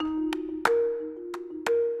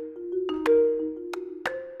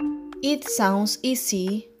It sounds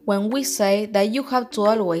easy when we say that you have to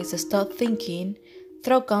always stop thinking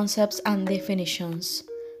through concepts and definitions,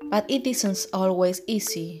 but it isn't always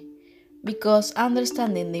easy because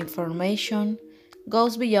understanding the information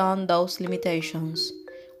goes beyond those limitations.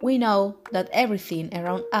 We know that everything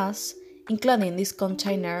around us, including this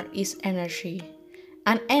container, is energy,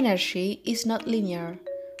 and energy is not linear,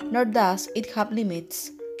 nor does it have limits,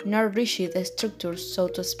 nor rigid structures, so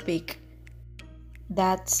to speak.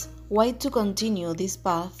 That's why to continue this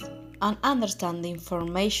path and understand the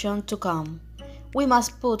information to come, we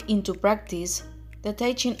must put into practice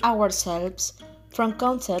detaching ourselves from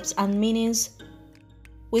concepts and meanings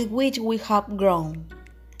with which we have grown.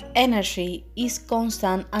 Energy is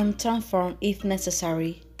constant and transformed if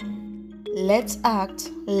necessary. Let's act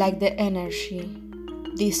like the energy.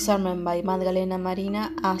 This sermon by Magdalena Marina,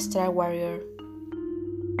 astral warrior.